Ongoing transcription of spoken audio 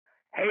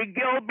Hey,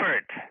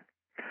 Gilbert,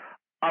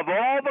 of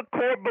all the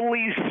core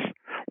beliefs,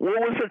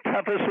 what was the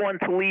toughest one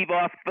to leave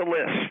off the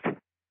list?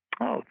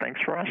 Oh, thanks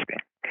for asking.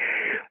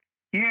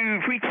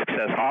 You've reached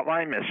Success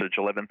Hotline, message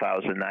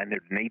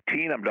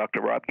 11,918. I'm Dr.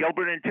 Rob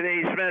Gilbert, and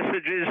today's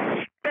message is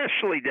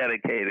specially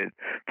dedicated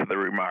to the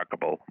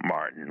remarkable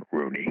Martin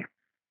Rooney.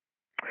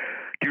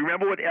 Do you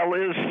remember what L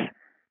is?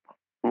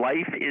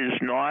 Life is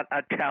not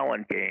a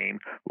talent game.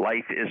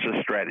 Life is a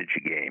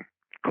strategy game.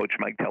 Coach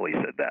Mike Kelly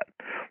said that.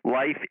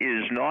 Life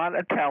is not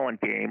a talent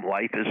game.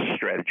 Life is a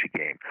strategy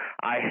game.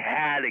 I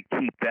had to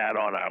keep that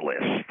on our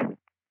list.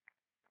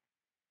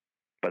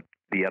 But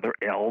the other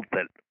L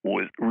that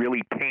was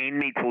really pained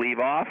me to leave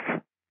off,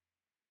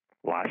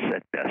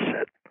 Lasset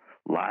Desset.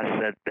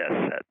 Lasset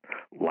Desset.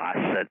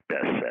 Lasset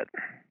Desset.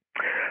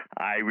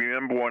 I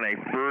remember when I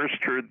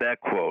first heard that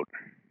quote.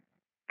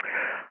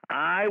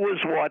 I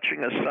was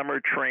watching a summer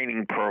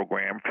training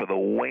program for the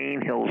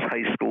Wayne Hills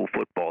High School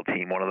football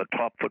team, one of the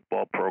top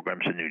football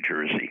programs in New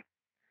Jersey.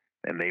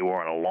 And they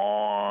were on a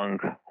long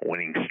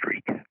winning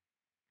streak.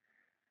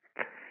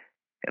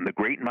 And the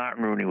great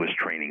Martin Rooney was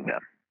training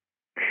them.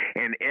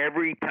 And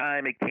every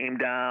time it came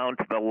down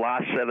to the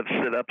last set of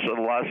sit-ups or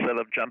the last set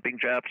of jumping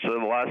jacks or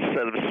the last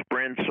set of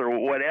sprints or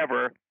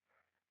whatever,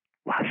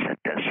 Lasset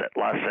Desset,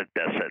 Lasset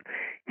Desset.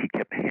 He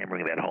kept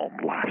hammering that home,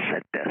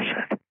 Lasset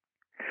Desset.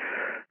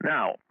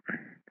 Now,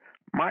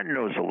 Martin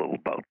knows a little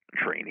about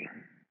training.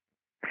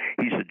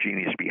 He's the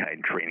genius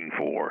behind Training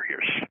for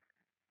Warriors.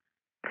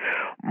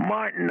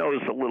 Martin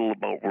knows a little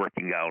about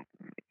working out.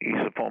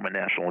 He's a former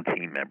national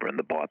team member in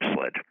the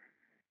bobsled.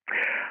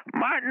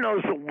 Martin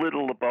knows a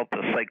little about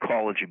the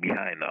psychology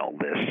behind all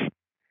this.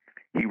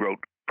 He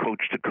wrote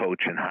Coach to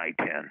Coach and High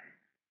 10.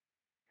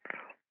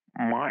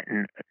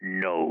 Martin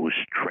knows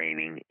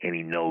training and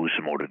he knows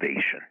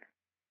motivation.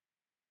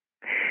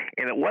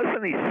 And it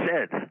wasn't he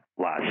said,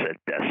 Lasset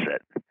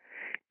Desset.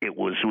 It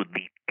was with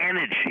the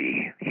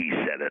energy he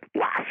said it.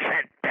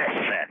 Lasset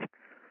Desset.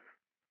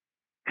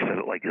 He said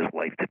it like his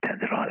life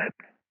depended on it.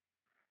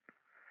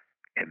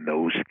 And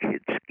those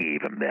kids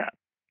gave him that.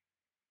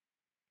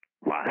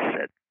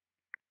 Lasset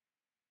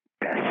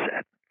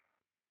Desset.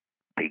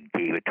 They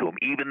gave it to him,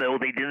 even though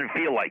they didn't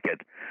feel like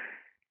it.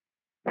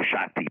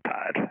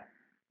 Shaktipat.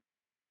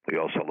 We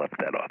also left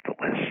that off the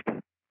list.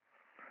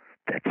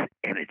 That's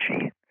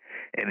energy.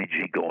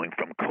 Energy going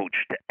from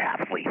coach to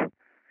athlete.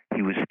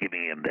 He was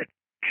giving him that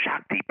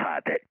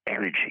Shaktipat, that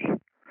energy.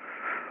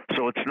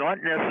 So it's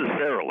not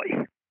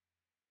necessarily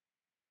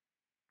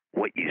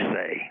what you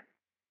say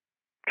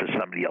to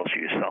somebody else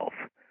or yourself.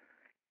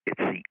 It's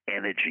the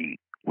energy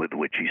with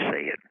which you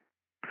say it.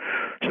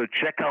 So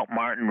check out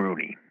Martin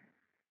Rooney.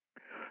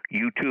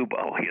 YouTube,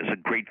 he has a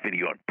great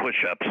video on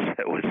push-ups.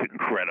 That was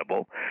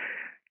incredible.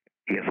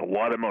 He has a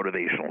lot of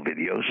motivational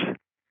videos.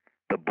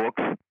 The book,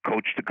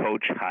 Coach to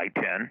Coach, High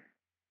 10.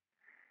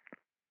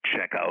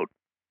 Check out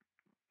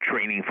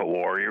Training for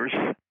Warriors.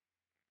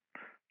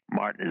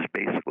 Martin is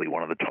basically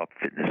one of the top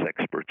fitness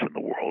experts in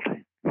the world.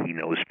 He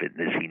knows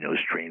fitness, he knows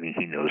training,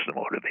 he knows the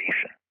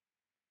motivation.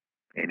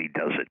 And he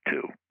does it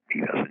too.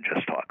 He doesn't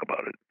just talk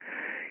about it.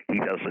 He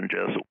doesn't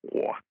just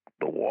walk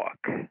the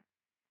walk.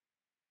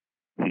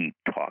 He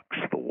talks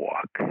the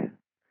walk.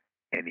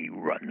 And he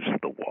runs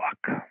the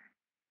walk.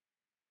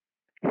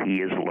 He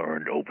has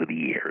learned over the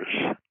years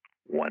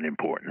one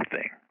important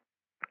thing.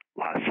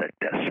 Lasset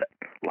Desset,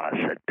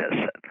 Lasset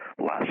Desset,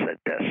 Lasset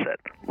Desset,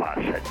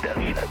 Lasset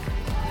Desset.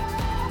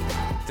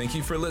 Thank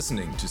you for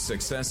listening to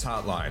Success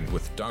Hotline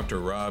with Dr.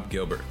 Rob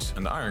Gilbert,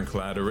 an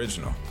Ironclad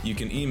original. You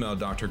can email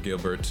Dr.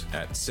 Gilbert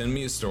at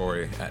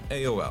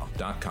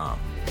sendmeastory@aol.com.